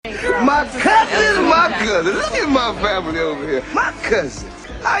My cousin, my cousin. Look at my family over here. My cousin.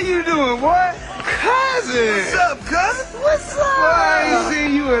 How you doing, boy? Cousin. What's up, cousin? What's up? Boy, I ain't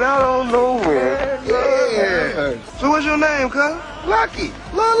seen you and I don't know where. Yeah. So what's your name, cousin? Lucky.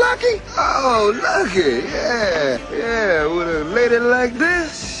 Little Lucky? Oh, Lucky. Yeah. With a lady like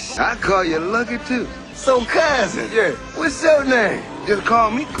this, I call you Lucky, too. So, cousin. Yeah. What's your name? Just call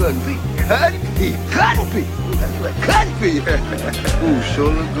me Cousin Pete. Cousin Pete. Cousin Pete. That's right. Cousin Pete. Ooh,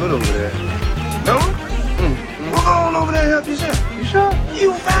 sure look good over there. No? We'll go on over there and help yourself. You sure?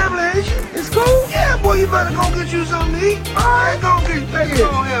 You family, ain't you? It's cool? Yeah, boy, you better go get you something to eat. All right, go get you. Go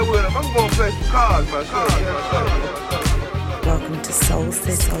ahead with him. I'm going to play some cards myself. Welcome to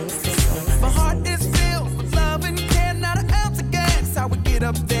SoulCity. My heart is filled with love and care, not an ounce of gas. How we get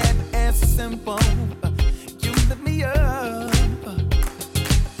up there, the answer's simple. You lift me up.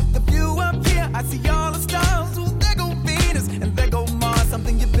 The view up here, I see all the stars. Ooh, there go Venus and there go Mars.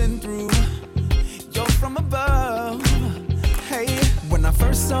 Something you've been through. You're from above. Hey, when I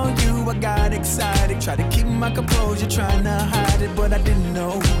first saw you, I got excited. Tried to keep my composure, trying to hide it, but I didn't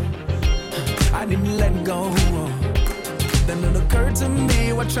know. I didn't let go. Then it occurred to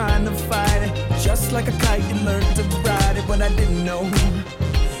me while trying to fight it. Just like a kite, you learned to ride it, but I didn't know.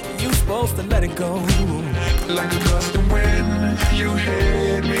 You're supposed to let it go. Like a gust of wind, you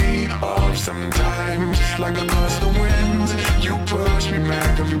hit me off sometimes. Like a gust of wind, you push me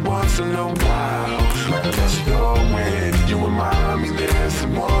back every once in a while. Like a gust of wind, you remind me there's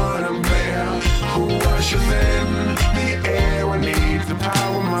someone I'm there who ushers in the air. I need to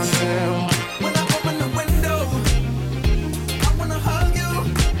power myself. When I open the window, I wanna hug you,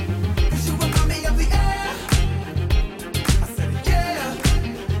 'cause you remind me of the air. I said yeah,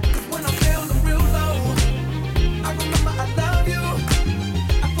 'cause when I'm feeling real low, I remember I love you.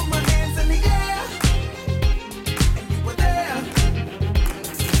 I put my hands in the air, and you were there.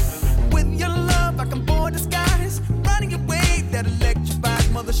 With your love, I can board the skies, riding a wave that electrifies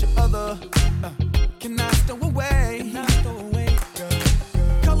mother ship other. Can I stow away?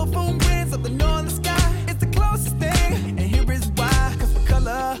 Colorful winds of the northern sky, it's the closest thing, and here is why. 'Cause for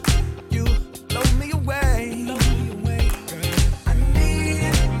color, you blow me away. I need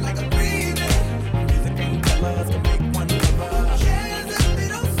it like a breathing. Music and colors can make one lover. Cares if they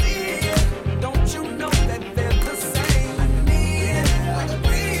don't see it? Don't you know that they're the same? I need it like a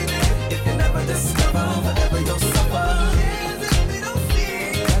breathing. If you never discover, forever you'll suffer. Cares if they don't see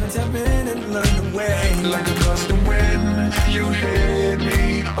it? Gotta tap in and learn the way. Like a gust of wind, you hit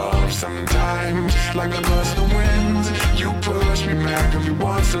me off sometimes. Like a gust of wind, you push me back every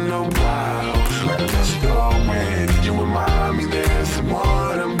once in a while. Like a gust of wind, you remind me there's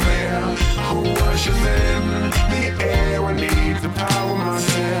someone I'm there who ushers in the air. I need to power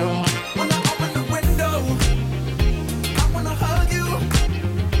myself. When I open the window, I wanna hug you,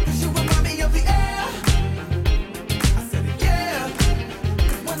 'cause you remind me of the air. I said yeah,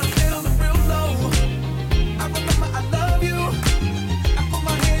 'cause when I'm feeling real low, I remember I love you. I put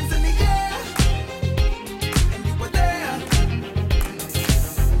my hands in the air, and you were there.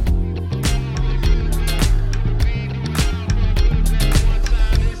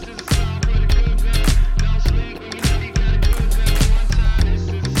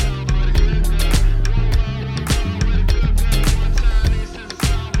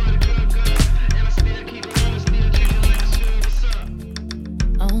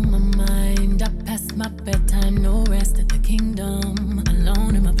 On my mind, I passed my bedtime, no rest at the kingdom.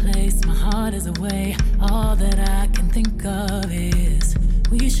 Alone in my place, my heart is away. All that I can think of is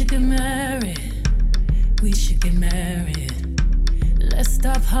we should get married. We should get married. Let's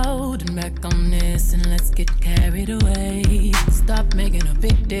stop holding back on this and let's get carried away. Stop making a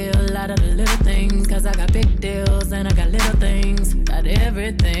big deal out of the little things, 'cause I got big deals and I got little things. Got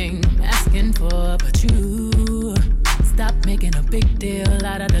everything I'm asking for but you. Stop making a big deal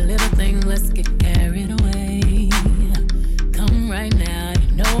out of the little thing. Let's get carried away. Come right now, you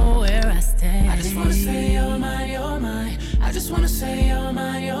know where I stay. I just wanna say you're mine, you're mine. I just wanna say you're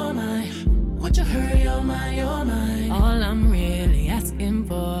mine, you're mine. Would you hurry, you're mine, you're mine. All I'm really asking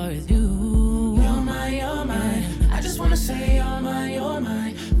for is you. You're mine, you're mine. I just wanna say you're mine, you're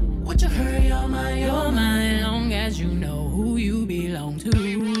mine. Would you hurry, you're mine, you're mine. Long as you know who you belong to.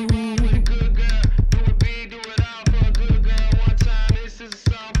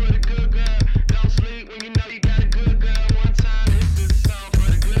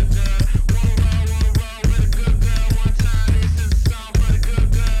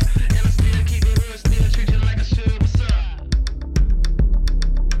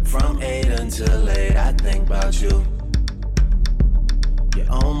 From 8 until late, I think about you. You're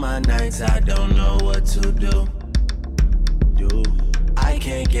on my nights, I don't know what to do. I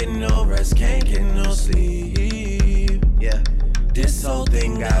can't Can't get no rest, can't get no sleep. Yeah. This whole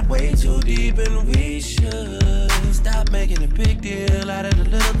thing got way too deep and we should stop making a big deal out of the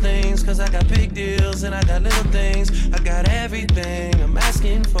little things. Cause I got big deals and I got little things. I got everything I'm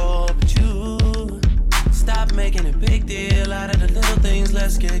asking for, but you stop making a big deal out of the little things.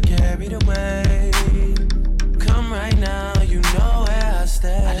 Let's get carried away. Come right now, you know where I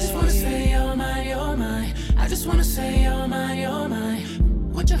stay. I just wanna say you're mine, you're mine. I just wanna say you're mine, you're mine.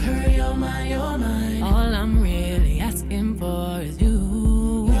 Would you hurry, you're mine, you're mine. All I'm really asking for is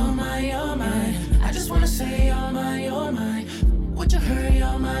you. You're mine, you're mine. I just wanna say you're mine, you're mine. Would you hurry,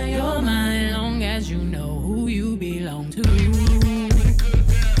 you're mine, you're mine. Long as you know who you belong to.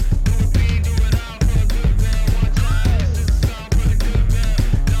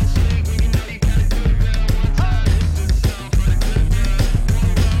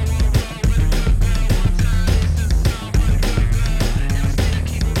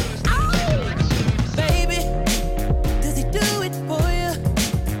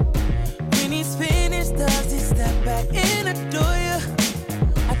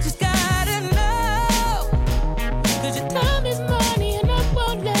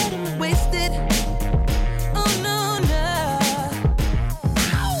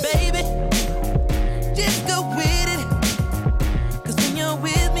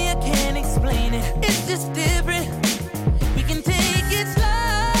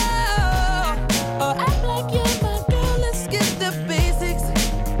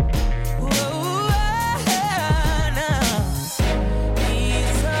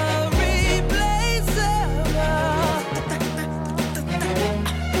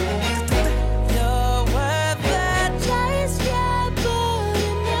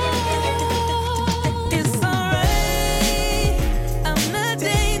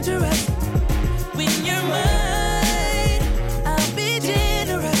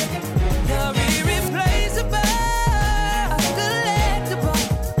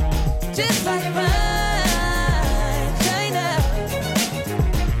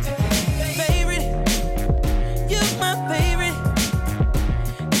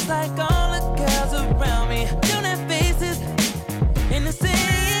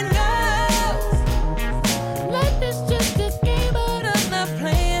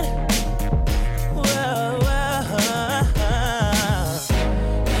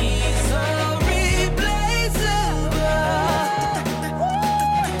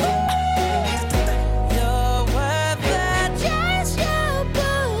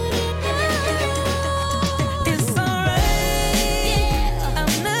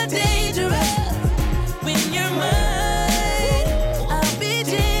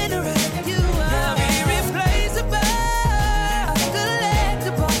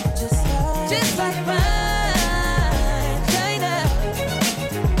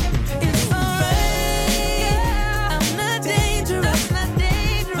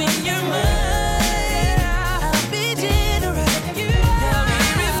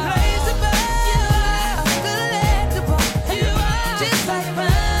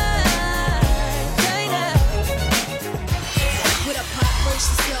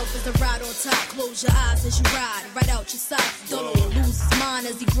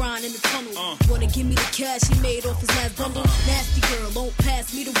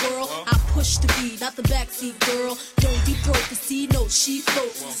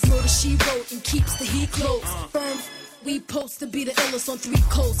 On 3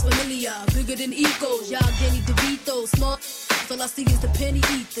 coasts, familiar, bigger than egos. Y'all Danny DeVito, smart. All I see is the penny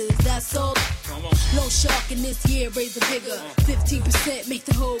ethers. That's all. No shark in this year, raise the bigger. 15% make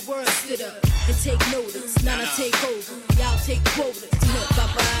the whole world sit up and take notice. Now I take over. Y'all take quotas. Bye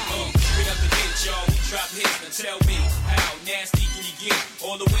bye. Straight up the gate, y'all. We drop hits. Now tell me, how nasty can you get?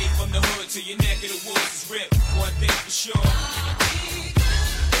 All the way from the hood to your neck of the woods is ripped. One thing for sure.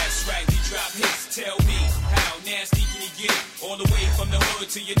 That's right, we drop hits. Tell me, how nasty can you get? All the way from the hood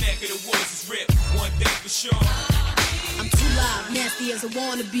to your neck of the woods is ripped. One thing for sure. I'm too loud, nasty as I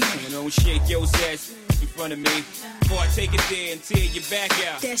wanna be. You know, shake your ass in front of me before I take it there and tear your back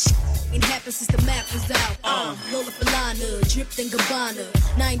out. That shit ain't happened since the map was out. Lola Falana, dripped in Gabbana,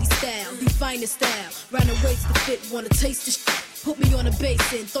 90s style, the finest style. Round the waist to fit, wanna taste the shit. Put me on a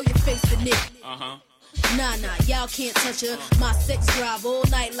basin, throw your face in it. Nah, y'all can't touch her. My sex drive all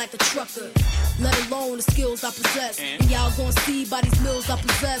night like a trucker. Let alone the skills I possess. And y'all gon' see by these mills I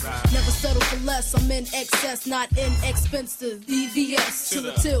possess. Never settle for less, I'm in excess, not inexpensive. EVS to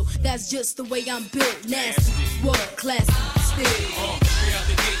the till, that's just the way I'm built. Nasty, what, classy, still. Straight out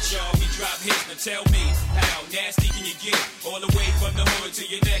the gate, y'all, we drop hits. Now tell me, how nasty can you get? All the way from the hood to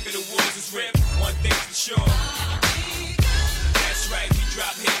your neck of the woods is ripped. One thing for sure. That's right, we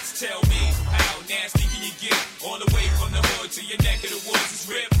drop hits. Tell me, how nasty can you get? All the way from the hood to your neck of the woods is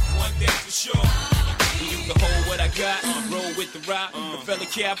ripped. One thing for sure. You can hold what I got, roll with the rock. The fella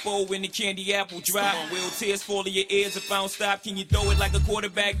capo when the candy apple drop. Will tears fall in your ears if I don't stop? Can you throw it like a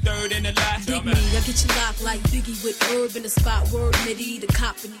quarterback, third in the lot? Dig me, I get you locked like Biggie with herb in the spot. Word Mitty, the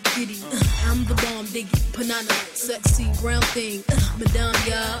cop and the giddy. I'm the bomb diggy, banana, sexy brown thing. Madame,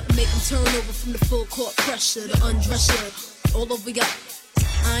 y'all, make them turn over from the full court pressure, the undresser. All over y'all.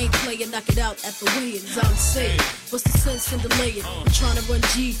 I ain't playing, knock it out at the weigh-ins. I'm saying, what's the sense in delaying? I'm trying to run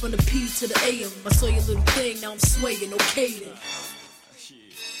G from the P to the AM. I saw your little thing, now I'm swaying, okay then.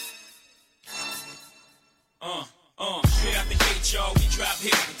 Straight out the gate, y'all, we drop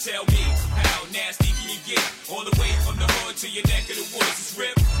hits. But tell me, how nasty can you get? All the way from the hood to your neck of the woods is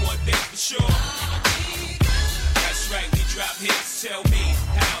ripped. One thing for sure. That's right, we drop hits. Tell me,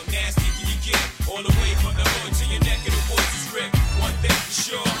 how nasty can you get? All the way from the hood to your neck of the woods is ripped. One thing for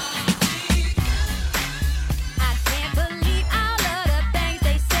sure. I can't believe all of the things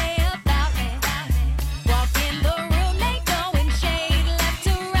they say about me. Walk in the room, they going shade left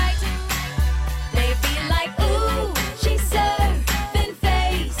to right. They be like, ooh, she's serving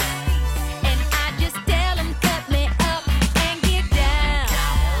face. And I just tell them, cut me up and get down.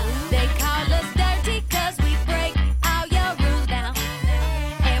 They call us dirty 'cause we break all your rules down.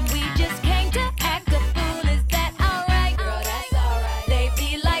 And we just came to act a fool, is that alright? Girl, that's alright. They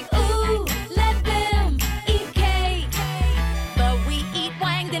be like, ooh, let them eat cake. But we eat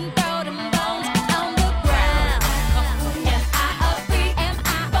wang, then throw them bones on the ground. Am I a freak? Am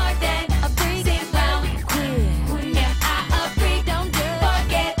I for that? A freak, sit round. Am I a freak? Don't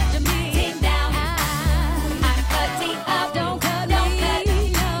forget to sit down. I cut teeth up, don't cut me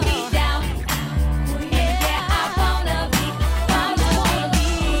down. And yeah, I wanna be.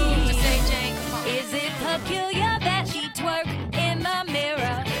 Just say, Jane, is it peculiar that she twerk in the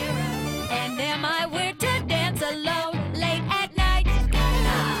mirror? And am I weird to dance alone late at night?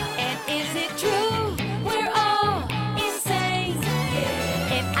 And is it true we're all insane?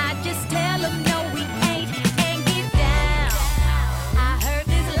 If I just tell them no, we ain't, and get down. I heard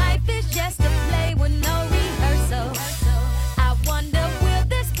this life is just a play with no rehearsal. I wonder, will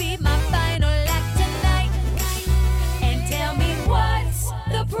this be my final act tonight? And tell me, what's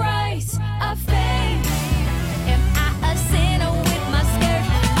the price of fame? Am I a sinner with my skirt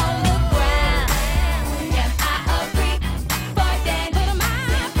on the ground? Am I a freak for that? Am I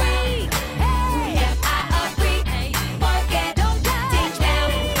a freak? Am I a freak for that? Teach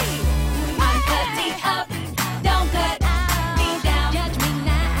down. I cut teeth up, don't cut me down. Judge me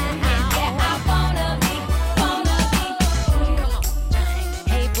now. And yeah, I wanna be. Come on.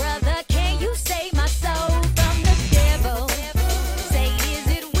 Hey brother, can you save my soul from the devil? Say, is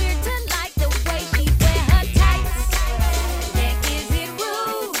it weird to like the way she wear her tights? And is it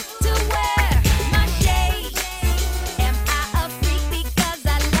rude to wear my shades? Am I a freak because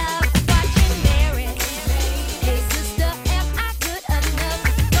I love watching Mary? Hey sister, am I good enough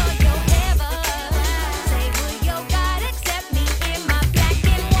for your ever? Say, will your God accept me in my black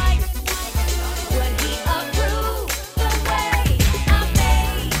and white? Would he approve the way I'm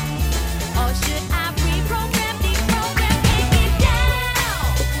made? Or should I reprogram, deprogram, and get down?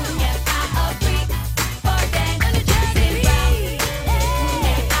 Am I a freak for that? Sit round.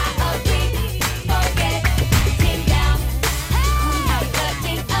 Am I a freak for that? Sit down. I'm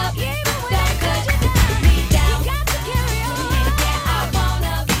cutting up, don't cut me down. And yeah, I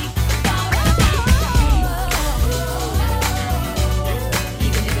wanna be.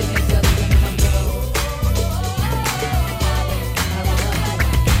 Even if it makes up for my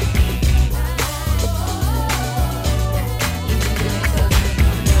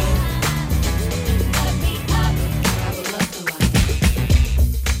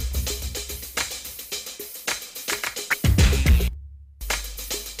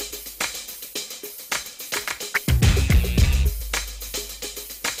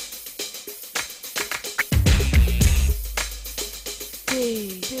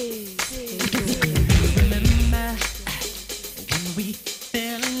Remember when we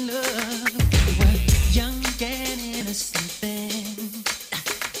fell in love? We were young and innocent then.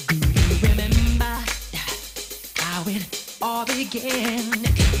 Do you remember how it all began?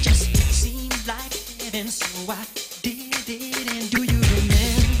 It just seemed like heaven, so I did it. And do you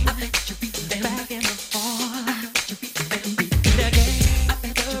remember? I bet you remember back in the fall. I bet you remember it again. I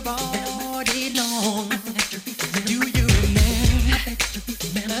bet you all day long. Do you remember? I bet you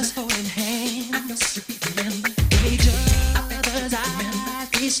remember us holding hands. I bet you remember each other's eyes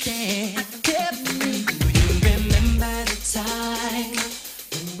we stand. Tell me, do you remember the time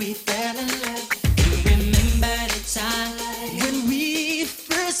when we fell in love? Do you remember the time when we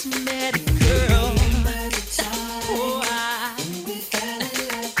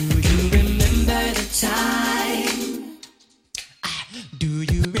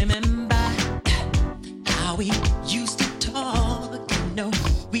know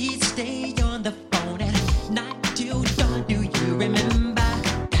we'd stay on the phone at night till dawn. Do you remember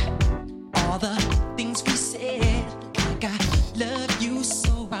all the things we said? Like I love you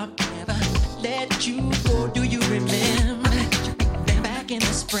so I'll never let you go. Do you remember back in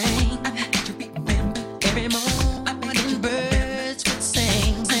the spring? Every morning birds would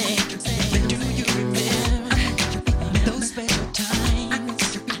sing. Do you remember those special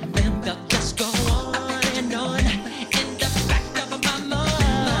times? They'll just go on and on in the back of my mind.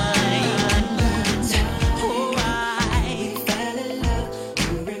 Oh, I fell in love. You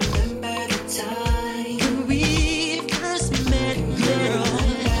remember the time when we first met, girl.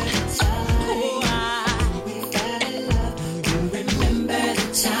 Oh, I fell in love. You remember the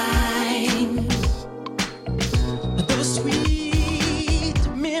time. Those sweet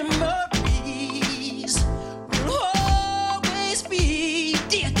memories will always be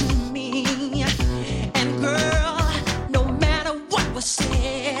dear to me. And girl, no matter what was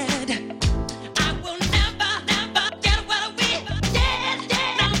said, I will never, never get what we did.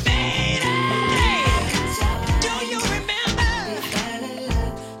 Now, baby, do you remember?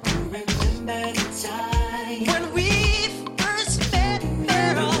 When we first met,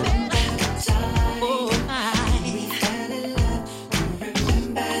 girl? Oh,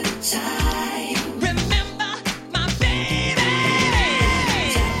 remember my baby,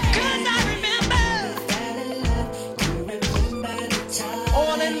 'cause I remember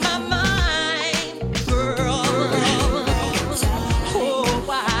all in my mind, girl. Oh,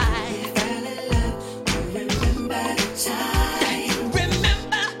 why?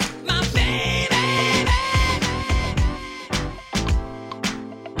 Remember my baby.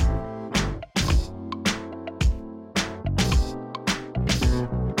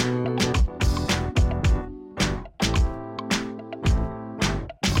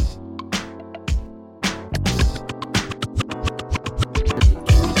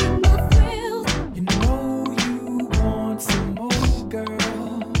 You know you want some more,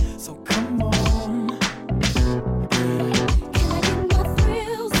 girl. So come on.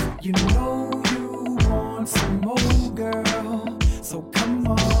 You know you want some more, girl. So come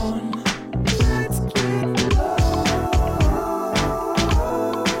on. Let's get low.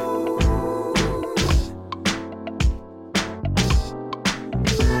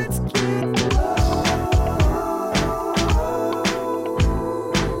 Let's get low.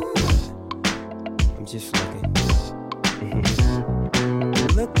 I'm just looking.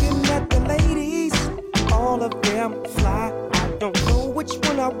 Looking at the ladies, all of them fly. I don't know which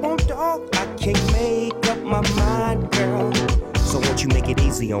one I want, dog. I can't make up my mind, girl. So won't you make it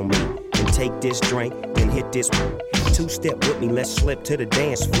easy on me and take this drink, then hit this two-step with me, let's slip to the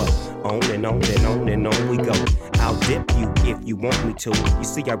dance floor. On and on and on and on we go. I'll dip you if you want me to. You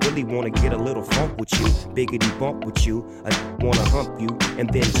see, I really wanna get a little funk with you, biggity bump with you. I wanna hump you and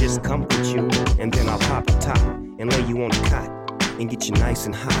then just come with you, and then I'll pop the top and lay you on the cot and get you nice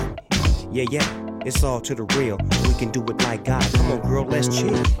and hot. Yeah, yeah, it's all to the real. We can do it like God. Come on, girl, let's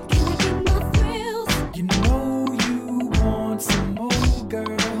chill. You know you want some more,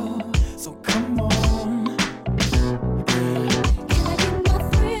 girl. So come on.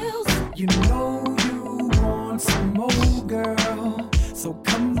 You know you want some more, girl. So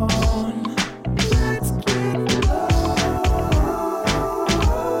come on. Let's get low.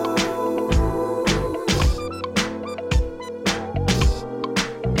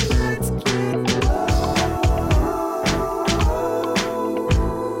 Let's get low.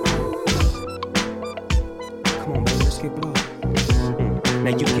 Come on, baby, let's get blown.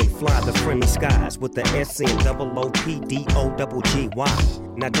 Now you can fly the friendly skies with the SNOOPDOGGY.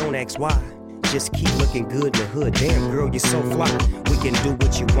 Now don't ask why, just keep looking good in the hood. Damn girl, you're so fly. We can do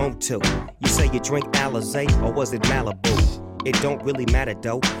what you want to. You say you drink Alizé or was it Malibu? It don't really matter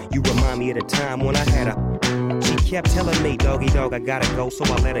though. You remind me of the time when I had a. She kept telling me, doggy dog, I gotta go, so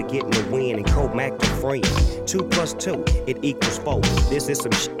I let her get in the wind and co-mac the friend. 2 + 2, it equals 4. This is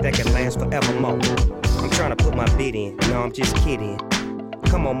some shit that can last forevermore. I'm trying to put my bid in, no, I'm just kidding.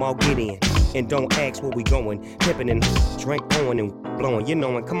 Come on, I'll get in, and don't ask where we going. Pippin' and drink going and blowing, you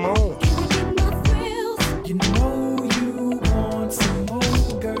know, and come on. You know you want some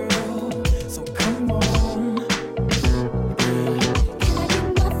more, girl. So come on.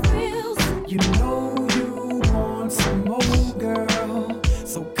 You know you want some more, girl.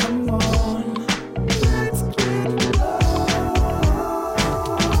 So come on. Let's get low.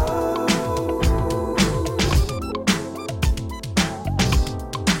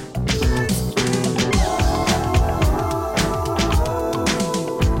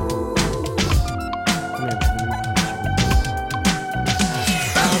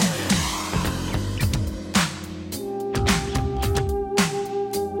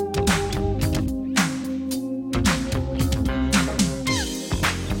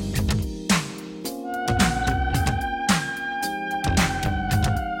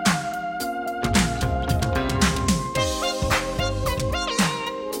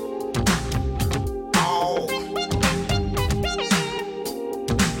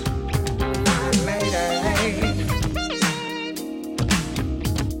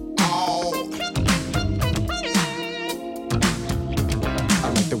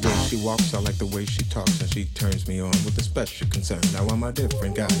 walks, I like the way she talks, and she turns me on with a special concern. Now I'm a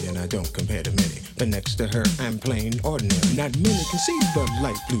different guy, and I don't compare to many. But next to her, I'm plain ordinary. Not many can see the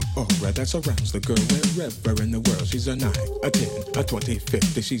light blue aura that surrounds the girl wherever in the world. She's a 9, a 10, a 20,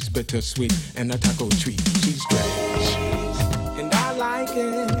 50. She's bittersweet and a taco treat. She's strange, and I like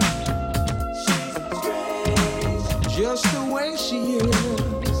it. She's strange, just the way she is.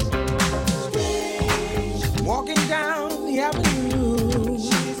 Walking down the avenue,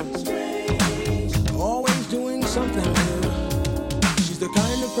 she's strange, always doing something new. She's the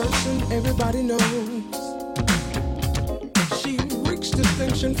kind of person everybody knows. She reeks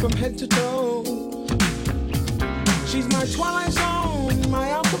distinction from head to toe. She's my Twilight Zone, my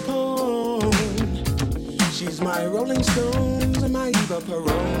Al Capone. She's my Rolling Stones and my Eva Peron.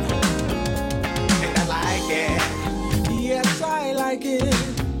 And I like it. Yes, I like it.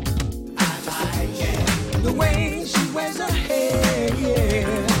 The way she wears her hair, yeah.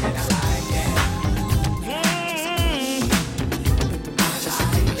 And I like it.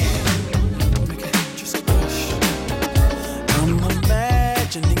 Just push. I'm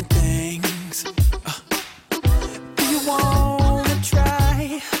imagining things. Do you wanna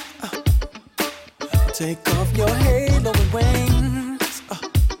try? Take off your halo and wings,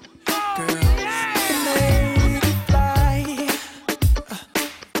 girl. And make it fly.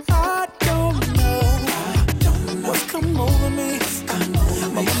 I don't know what's come over me.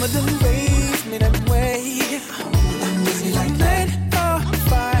 My mama done raised me that way. Like lit a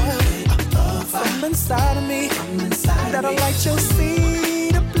fire from inside of me that'll light your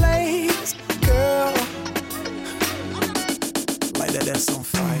seed ablaze, girl. Light that ass on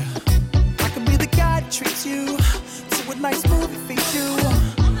fire. I could be the guy that treats you to a nice movie feature you,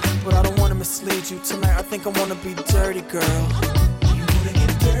 but I don't wanna mislead you tonight. I think I wanna be dirty, girl. You wanna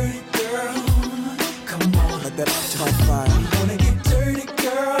get dirty, girl? Come on, let that ass on fire. You wanna get dirty,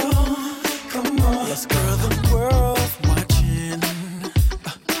 girl? Come on, yes, girl. The world's watching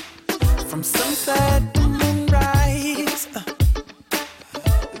from sunset to moonrise.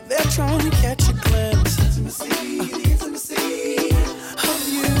 They're trying to catch a glimpse of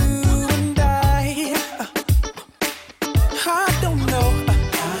you and I. I don't know.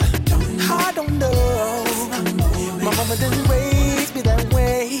 My mama didn't raise me that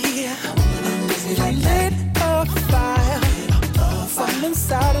way. I lit a fire from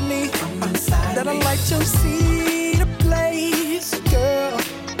inside of me that'll light your seed ablaze, girl.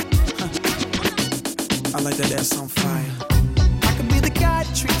 I like that ass on fire. I could be the guy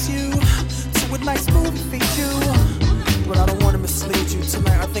that treats you to a nice movie feature, but I don't wanna mislead you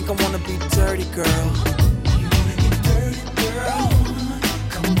tonight. I think I wanna be dirty, girl. You wanna get dirty, girl?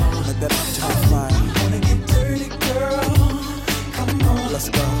 Come on, let that ass on fire. You wanna get dirty, girl? Come on, let's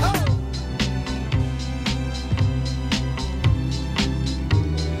go.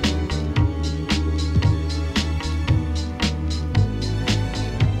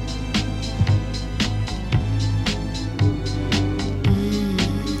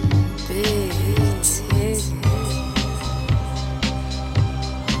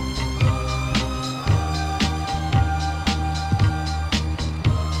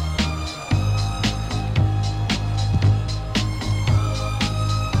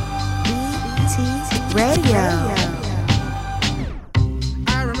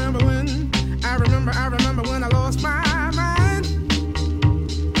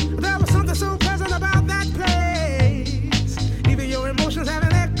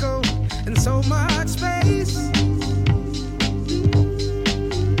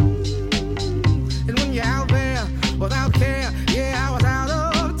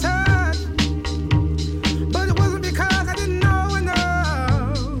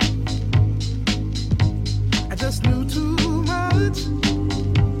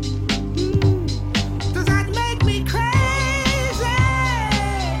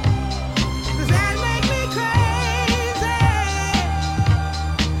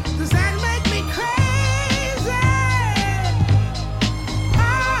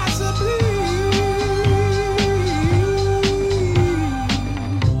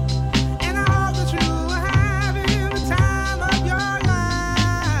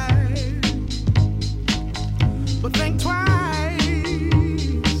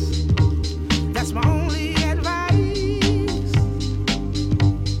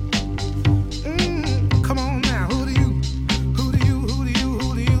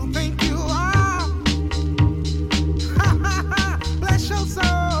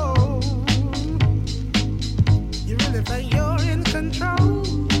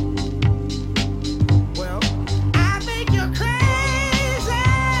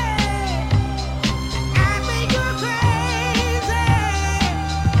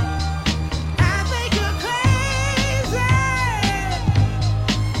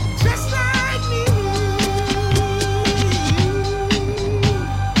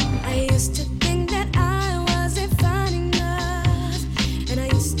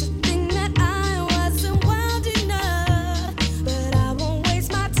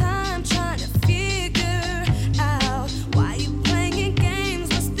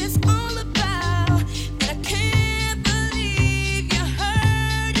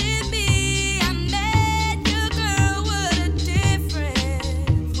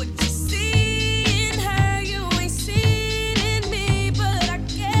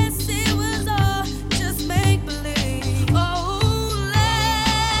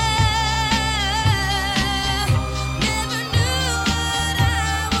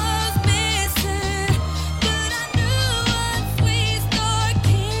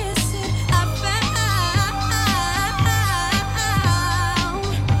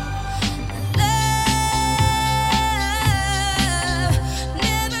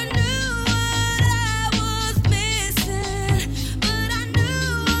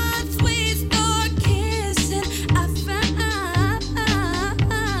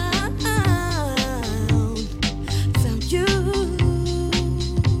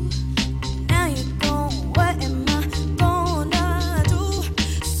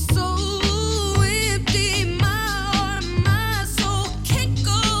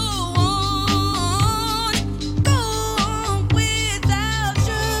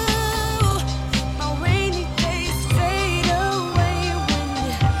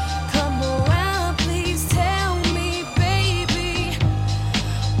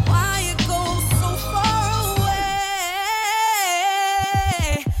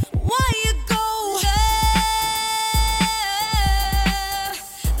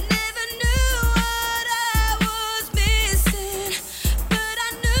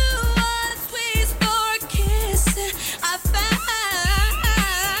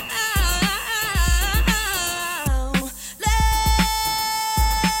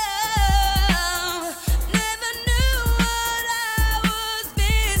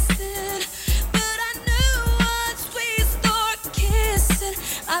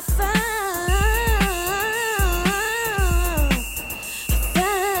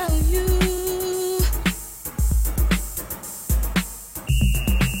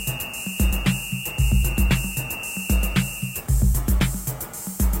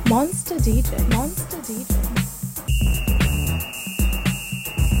 Monster DJ. Monster DJ.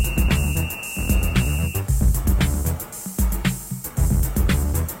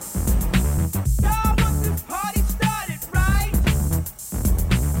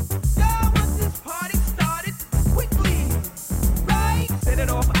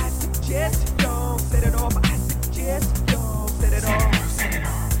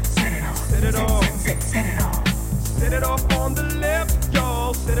 Set it off on the left,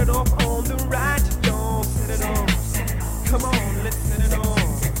 y'all. Set it off on the right, y'all. Set it off. Come on, let's set it off.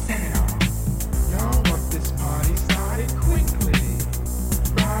 Y'all want this party started quickly,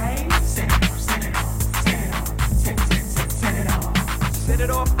 right? Set it off, set it off, set it off, set it off. Set it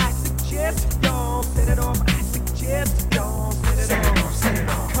off, I suggest, y'all. Set it off, I suggest, y'all. Set it off, set it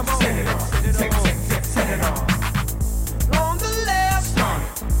off. Come on, set it off, set it off, set it off. On the left, start it.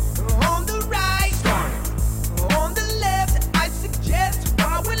 On the right, start it. On the left, I suggest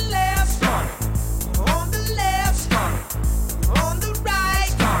while we're left. Start it. On the left, start it. On the right,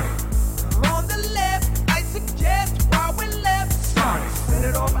 start it. On the left, I suggest while we're left. Start it. Set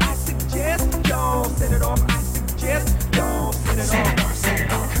it off, I suggest, y'all. Set it off, I suggest, y'all. Set it off, set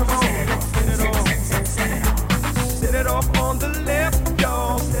it off.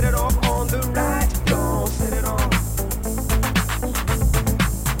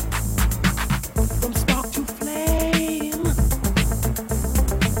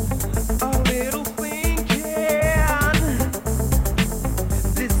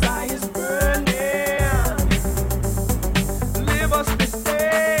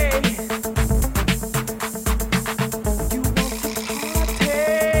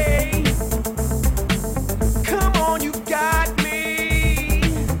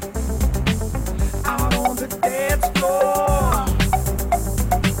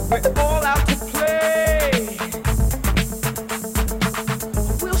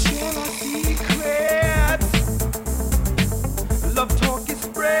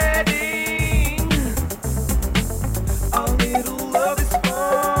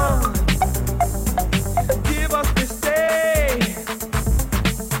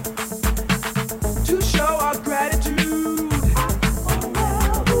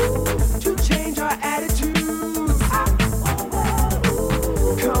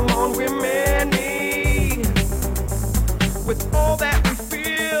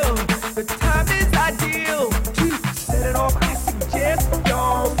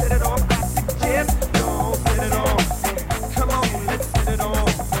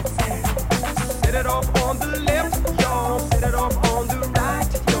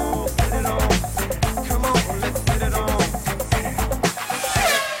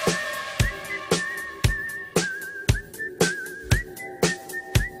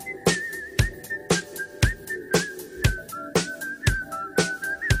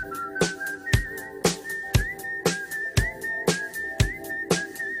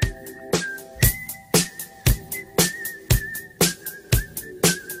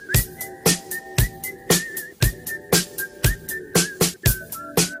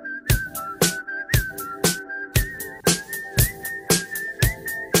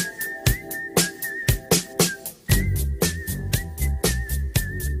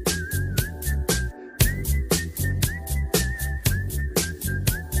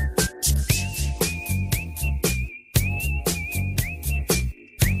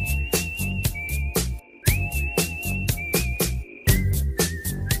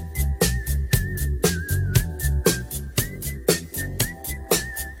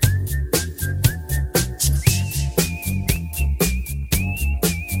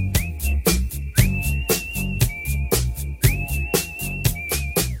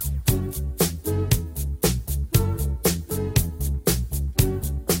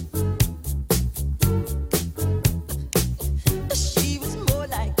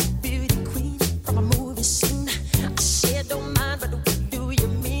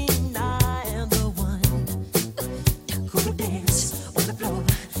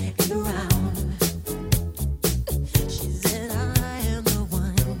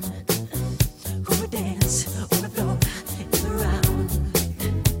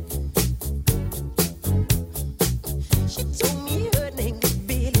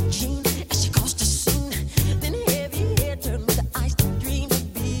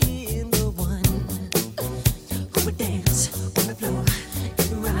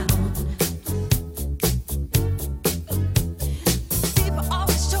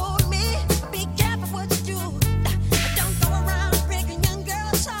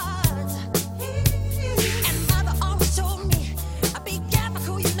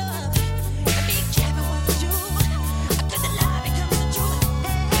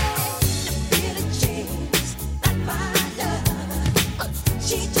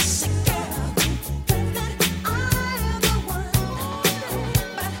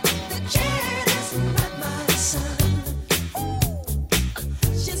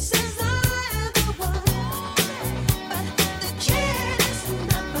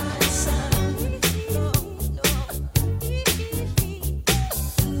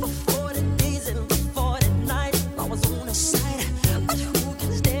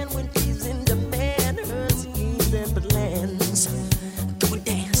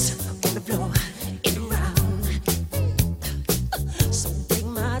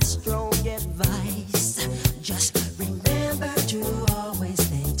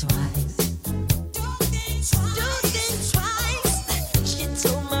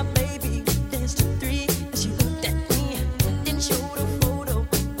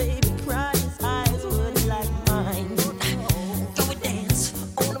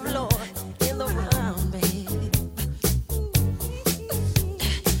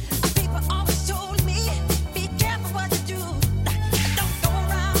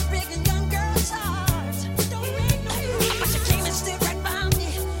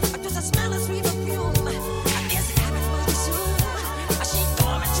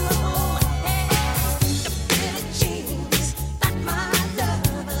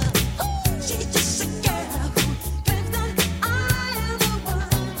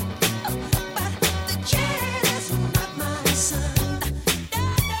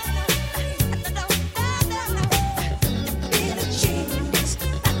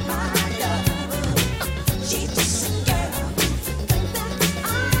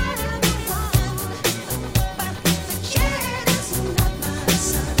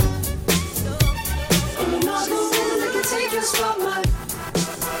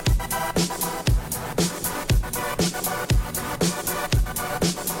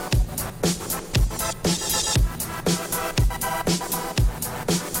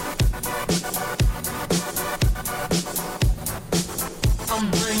 I'm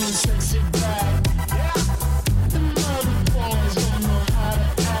bringing sexy back. The motherfuckers don't know how to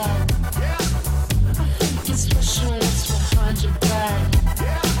act. It's special what's behind your back.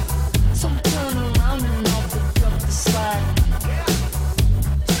 So turn around and I'll pick up the slack.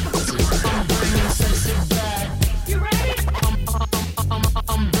 I'm bringing sexy back. You ready?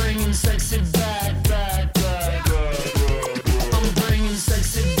 I'm bringing sexy back, back, back, back. I'm bringing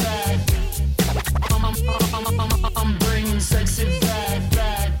sexy back. I'm bringing sexy back,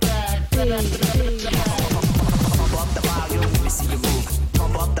 back, back, back. Pump up the volume, let me see you move.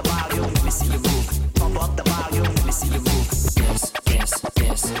 Pump up the volume, let me see you move. Pump up the volume, let me see you move. Dance, dance,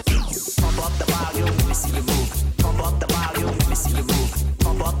 dance. Pump up the volume, let me see you move. Pump up the volume, let me see you move.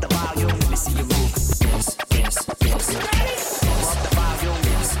 Pump up the volume, let me see you move. Dance, dance, dance. Pump up the volume,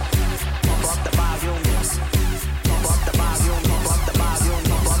 yes. Pump up the volume, yes. Pump up the volume, pump up the volume,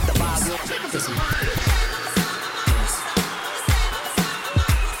 pump up the volume. Listen.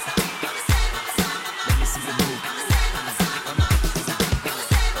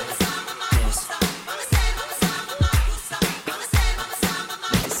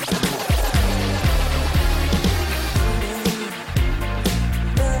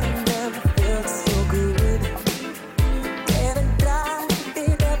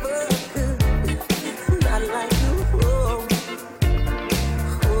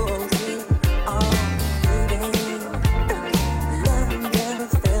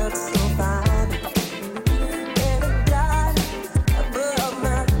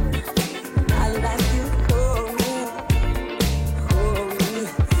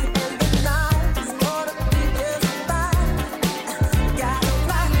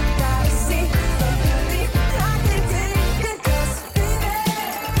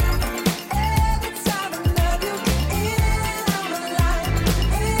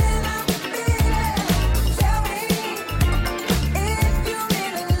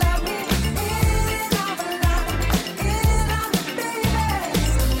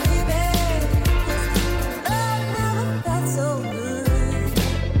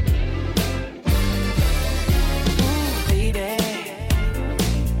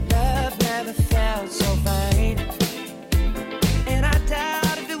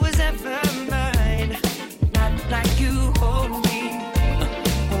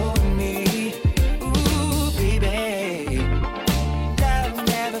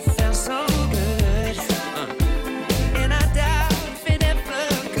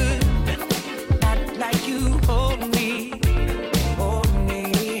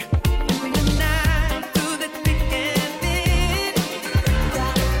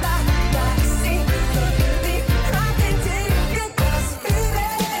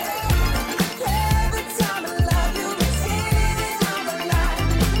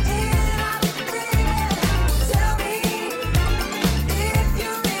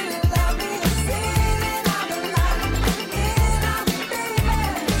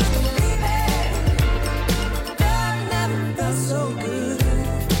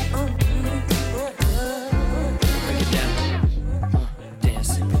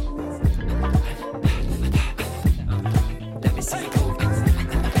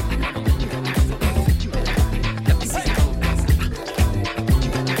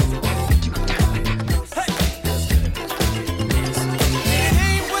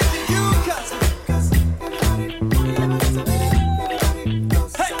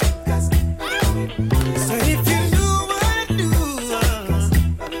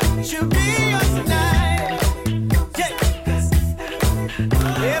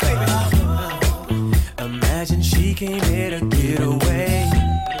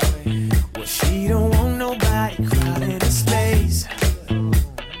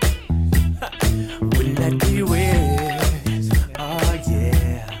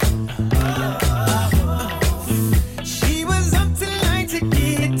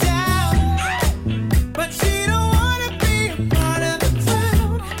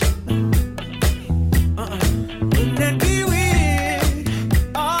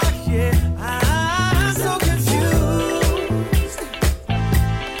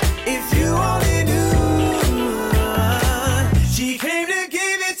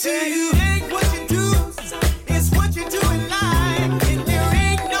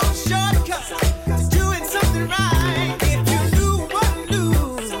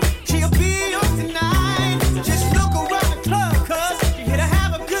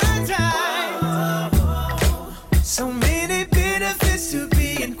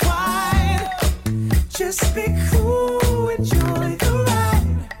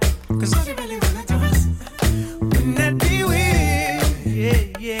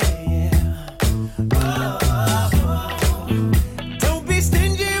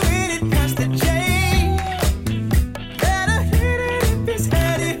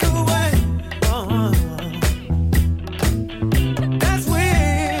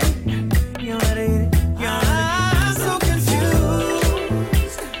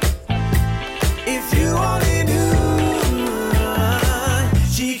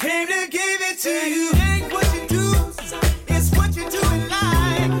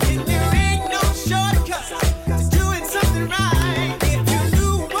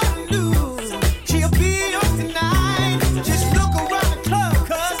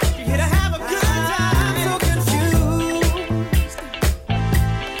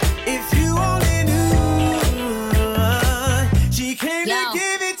 came to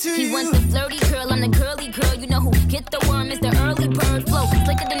give it to he you. wants the flirty girl, I'm the girly girl. You know who get the worm is the early bird flow.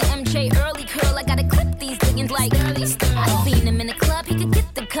 Slicker than MJ, early curl. I gotta clip these diggins like early stir. I seen him in the club, he could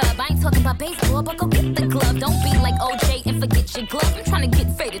get the cub. I ain't talking about baseball, but go get the glove. Don't be like OJ and forget your glove. I'm trying to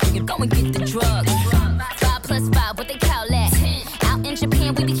get faded, so you go and get the drug. 5 plus 5, what they call that? Out in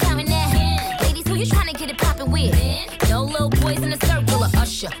Japan, we be counting that. Ladies, who you trying to get it poppin' with? No little boys in the circle of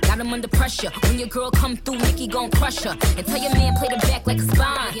Usher. Got him under pressure. When your girl come through, Nicki gon' crush her. And tell your man play the back like a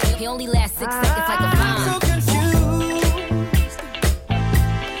spine. He only lasts 6 seconds like a vine. So confused.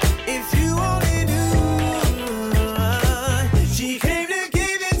 If you only knew, she came to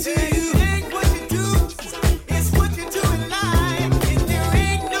give it to you. Ain't what you do, it's what you do in life. And there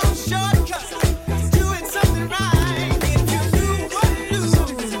ain't no shortcut. Doing something right. If you knew what to lose,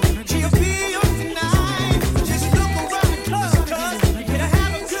 she'll be yours tonight. Just look around the club, 'cause you're gonna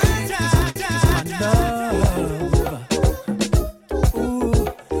have a good time. My love. Ooh,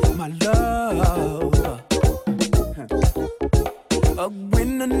 my love.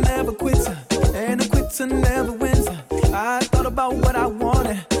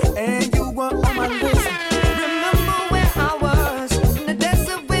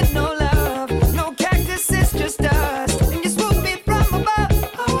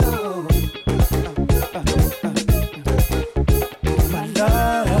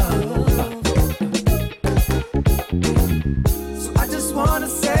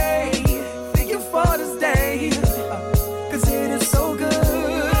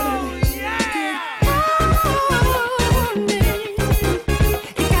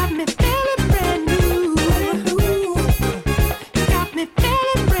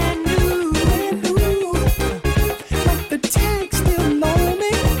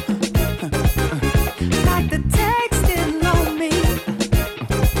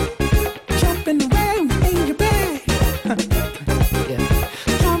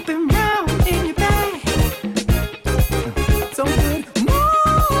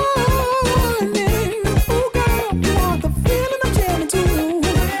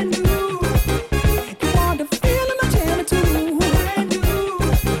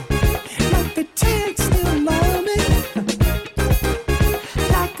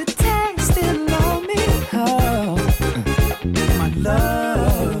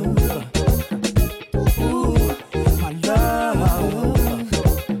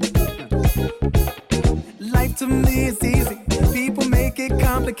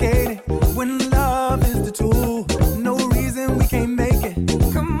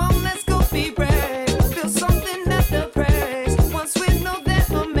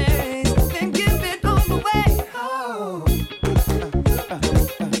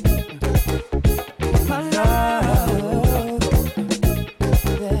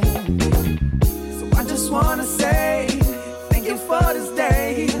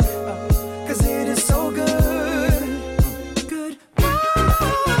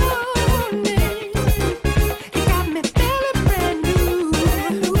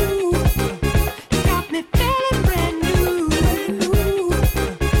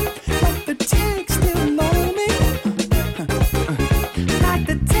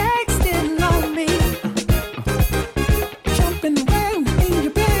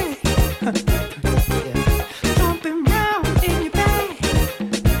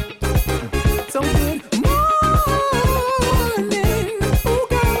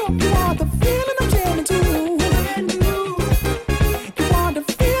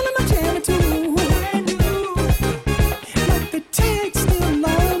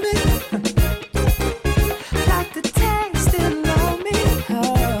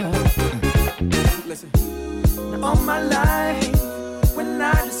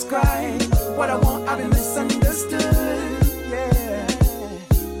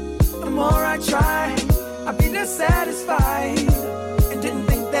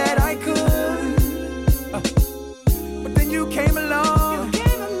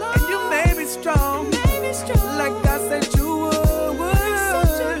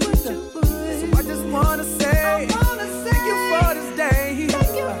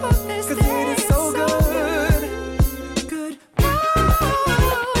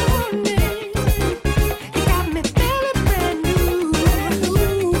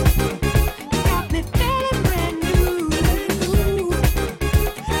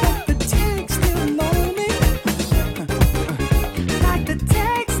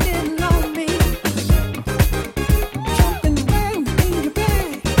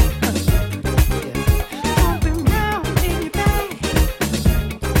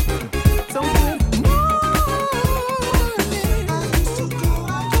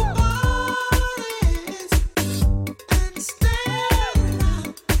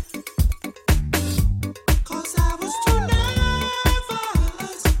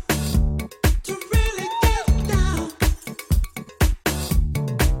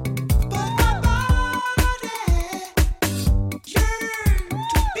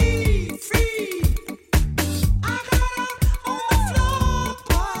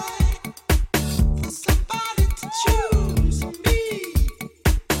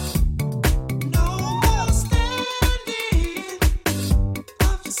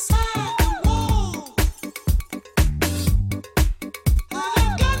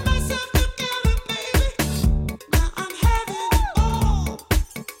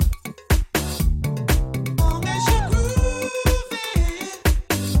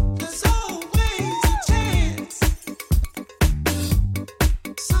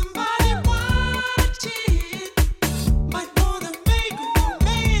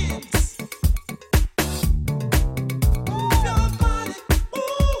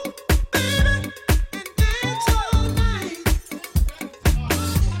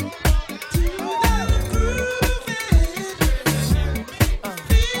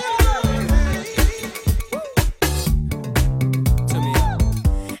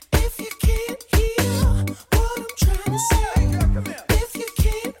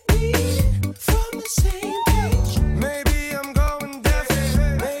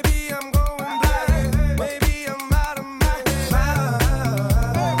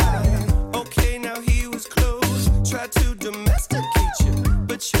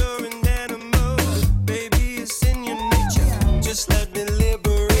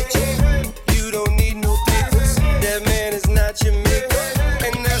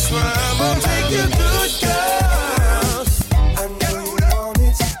 why I'm gonna take you good, girl. I know you want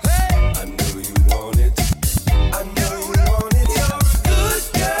it. I know you want it. I know you want it. You're a good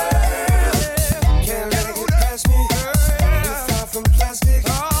girl. Can't let it get past me. You're far from plastic.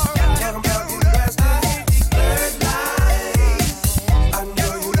 Talking about getting plastic. Red lights. I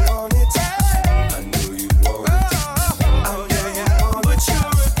know you want it. I know you want it. I know you want it. But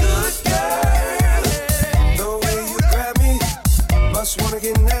you're a good girl. The way you grab me, must wanna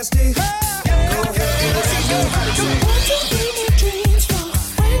get nasty. Go ahead, What do we need dreams for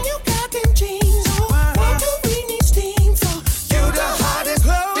when you got them jeans on? What do we need steam for? you the hottest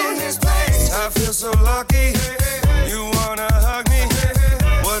in this place. I feel so lucky. You wanna hug me?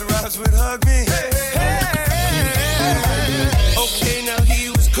 What rhymes with hug me? Okay, now he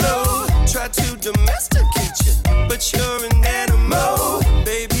was close. Tried to domesticate you, but you're an animal.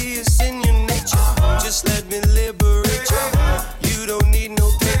 Baby, it's in your nature. Just let me liberate you. You don't need no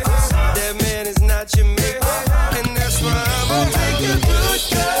papers. That man is not your maker. And that's why I'm gonna take you good,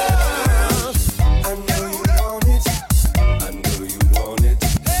 girl. I know you want it. I know you want it.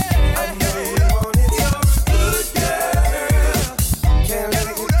 I know you want it. You're a good girl. Can't let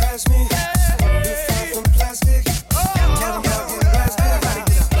it get past me. You're far from plastic. Tell 'em about getting plastic.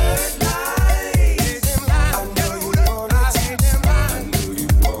 Red lights. I know you want it. I know you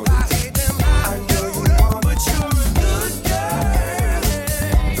want it. I know you want it. But you're a good girl.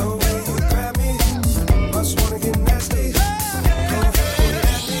 The way you grab me, must wanna get nasty. Go ahead, get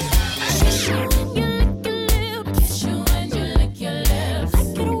nasty. Kiss you and you lick your lip. Kiss you and you lick your lips.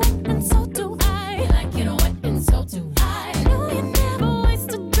 Like it wet and so do I. Like it wet and so do I. No, you never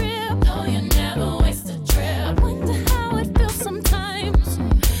waste a drip. No, you never waste a drip. Wonder how it feels sometimes.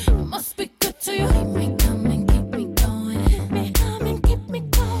 Must be good to you. Keep me coming, keep me going. Keep me humming, keep me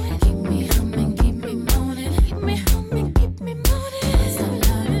going. Keep me humming, keep me moaning. Keep me humming, keep me moaning. Stop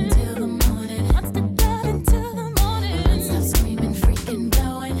loving till the morning. What's the love until the morning? Stop screaming, freaking,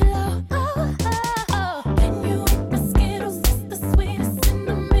 blowing low. Oh, oh, oh. When you eat the Skittles, it's the sweetest in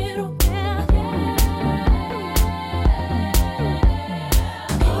the middle. Yeah, yeah.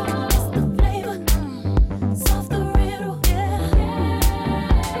 Pink is the flavor, solve the riddle. Yeah,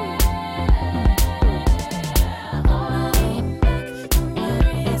 lean back, don't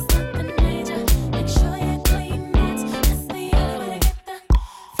worry, it's nothing major. Make sure you clean it. That's the only way to get the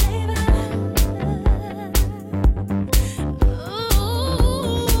flavor.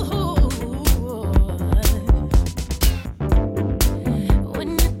 When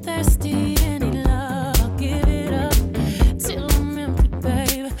you're thirsty and need love, I'll give it up till I'm empty,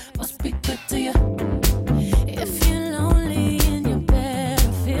 babe. Must be good to you. If you're lonely in your bed,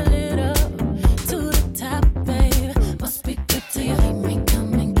 I'll fill it up to the top, babe. Must be good to you. Keep me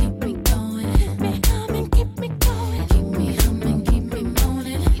coming, keep me going. Keep me humming, keep me going. Keep me humming, keep me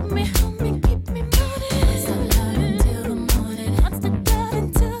moaning. Keep me humming, keep me moaning. Stop loving till the morning. What's the love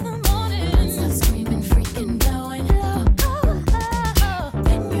until the morning? Stop screaming, freaking, blowing low. Oh, oh, oh.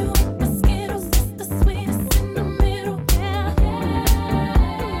 When you eat the Skittles, it's the sweetest in the middle. Yeah, yeah.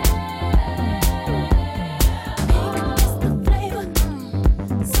 Pink is the flavor,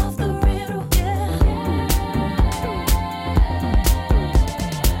 solve the riddle. Yeah,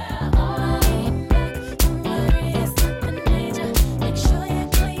 lean back, don't worry, it's nothing major. Make sure you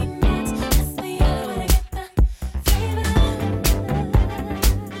clean it. That's the only way to get the flavor.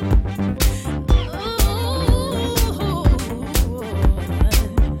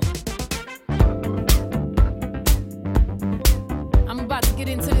 I'm about to get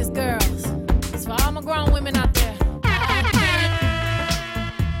into this, girls. It's for all my grown women out there.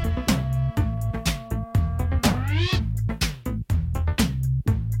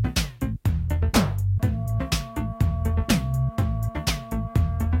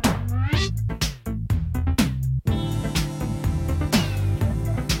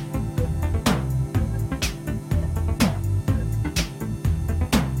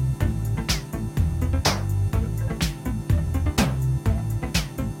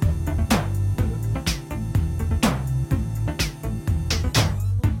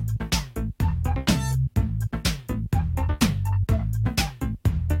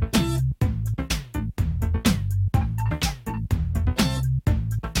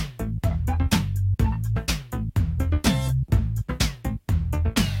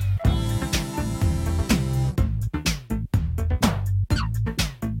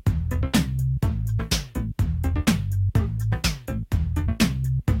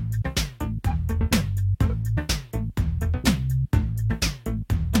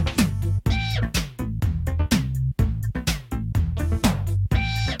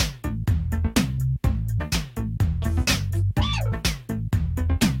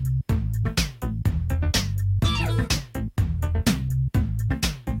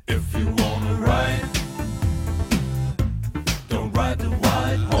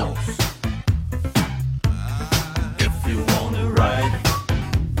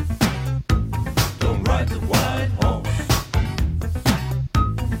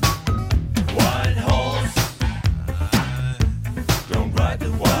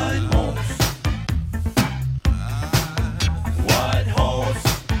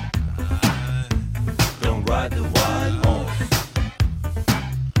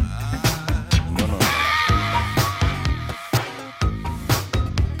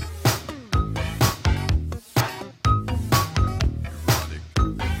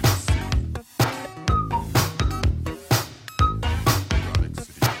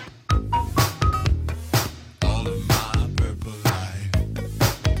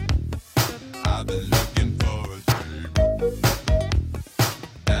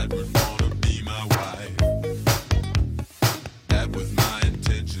 that would wanna be my wife. That was my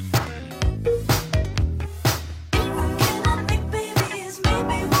intention.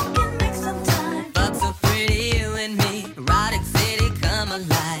 Fuck so pretty, you and me. Erotic city, come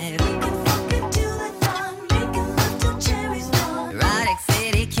alive. Erotic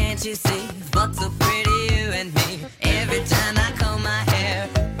city, can't you see? Fuck so pretty, you and me. Every time I comb my hair,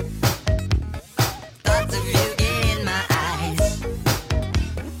 thoughts of you get in my eyes.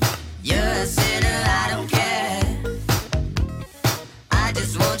 You're a sinner, I don't care. I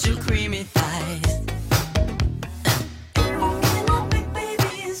just want your creamy thighs.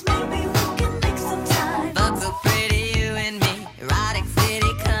 Fuck so pretty, you and me. Erotic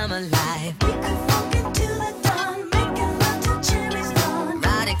city, come alive.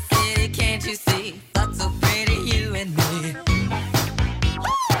 Erotic city, can't you see? Fuck so pretty, you and me.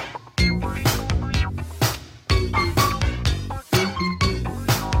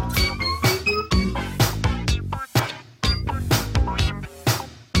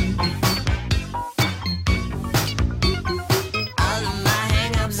 All of my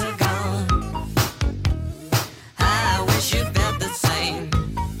hang-ups are gone. I wish you felt the same.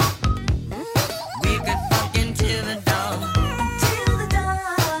 We could fuck until the dawn.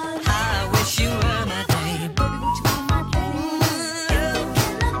 I wish you were my dame.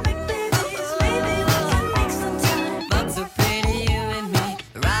 Fuck so pretty, you and me.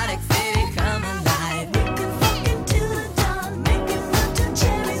 Erotic city, come alive.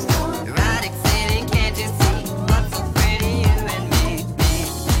 Erotic city, can't you see? Fuck so pretty, you and me.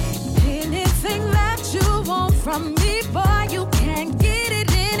 Anything that you want from me, boy, you can get it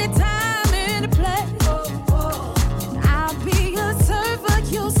anytime, any place. I'll be your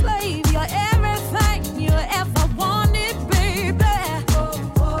servant, your slave, your everything you ever wanted, baby.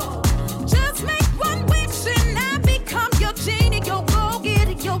 Just make one wish and I become your genie. You'll go get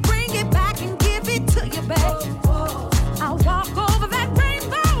it, you'll bring it back and give it to you, babe. I'll walk over that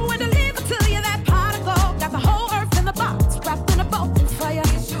rainbow and deliver to you that pot of gold. Got the whole earth in the box, wrapped in a bow for you.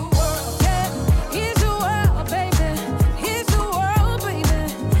 It's your world, yeah. Here's your world, baby. Here's your world,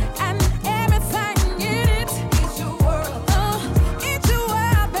 baby. And everything in it. It's your world. It's your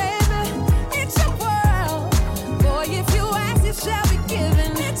world, baby. It's your world. Boy, if you ask, it shall be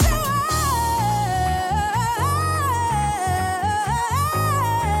given. It's your world.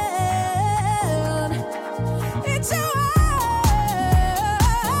 It's your world.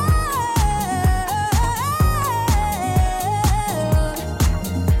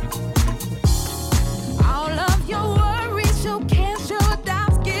 All of your worries, your cares, your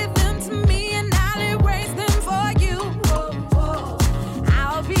doubts, give them to me and I'll erase them for you.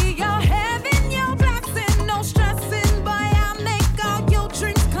 I'll be your heaven, your blessing, no stressing, boy, I'll make all your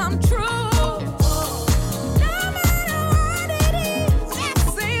dreams come true. No matter what it is,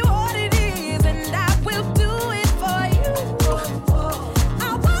 just say what it is and I will do it for you.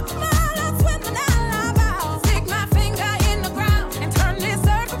 I'll walk miles, swim the Nile out, stick my finger in the ground and turn this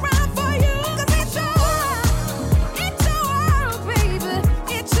earth around for you. 'Cause it's your world, baby.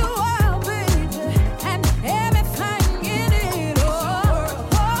 It's your world, baby. And everything in it. Oh,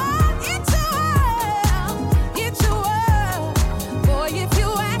 it's your world. Boy, if you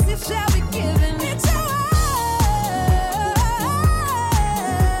ask, it shall be given. It's your world.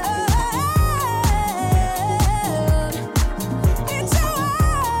 It's your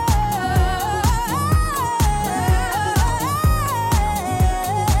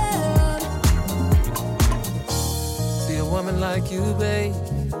See a woman like you, babe.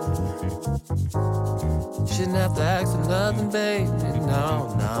 Shouldn't have to ask for nothing, baby.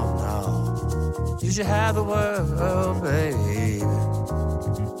 No, no, no. You should have the world, baby.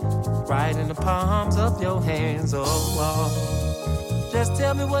 Right in the palms of your hands, oh. Just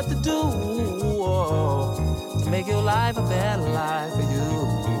tell me what to do, to make your life a better life for you.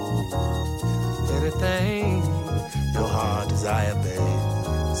 Anything your heart desire,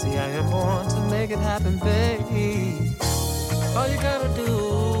 babe. See, I am born to make it happen, babe. All you gotta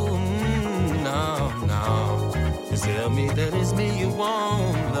do, no, is tell me that it's me you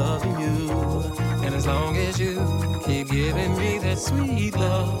want, loving you. And as long as you keep giving me that sweet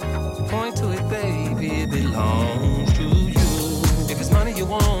love, point to it, baby, it belongs to you. If it's money you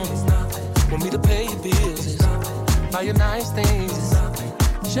want me to pay your bills, buy your nice things,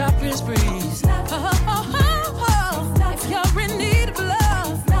 shopping sprees. If you're in need of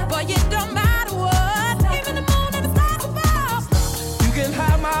love, boy, it don't matter what. Even the moon and the stars above. You can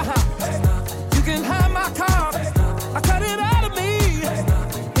have my house, you can have my car. I cut it out of me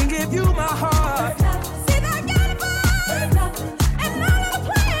and give you my heart. See that universe and all of the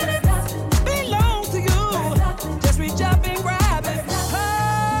planets belongs to you. Just reach up and grab it.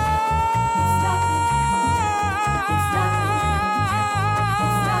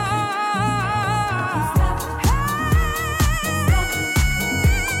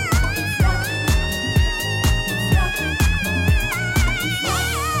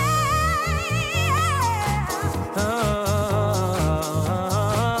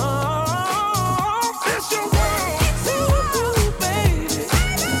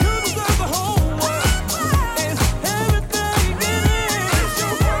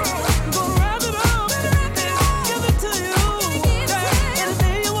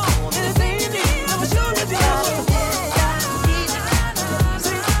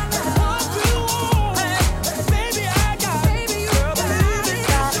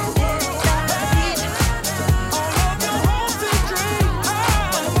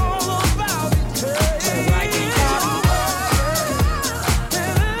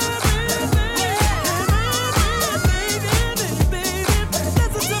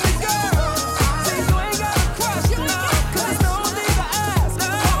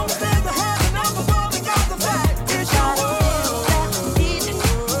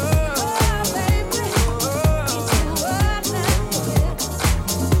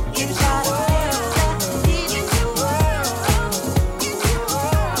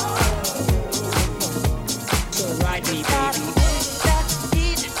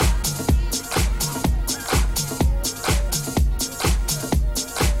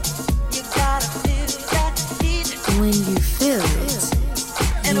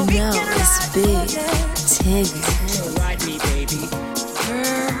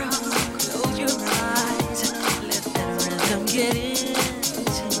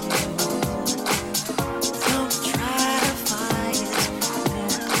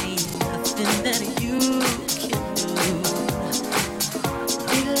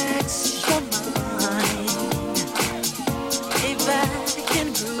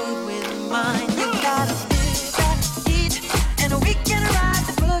 move with mine.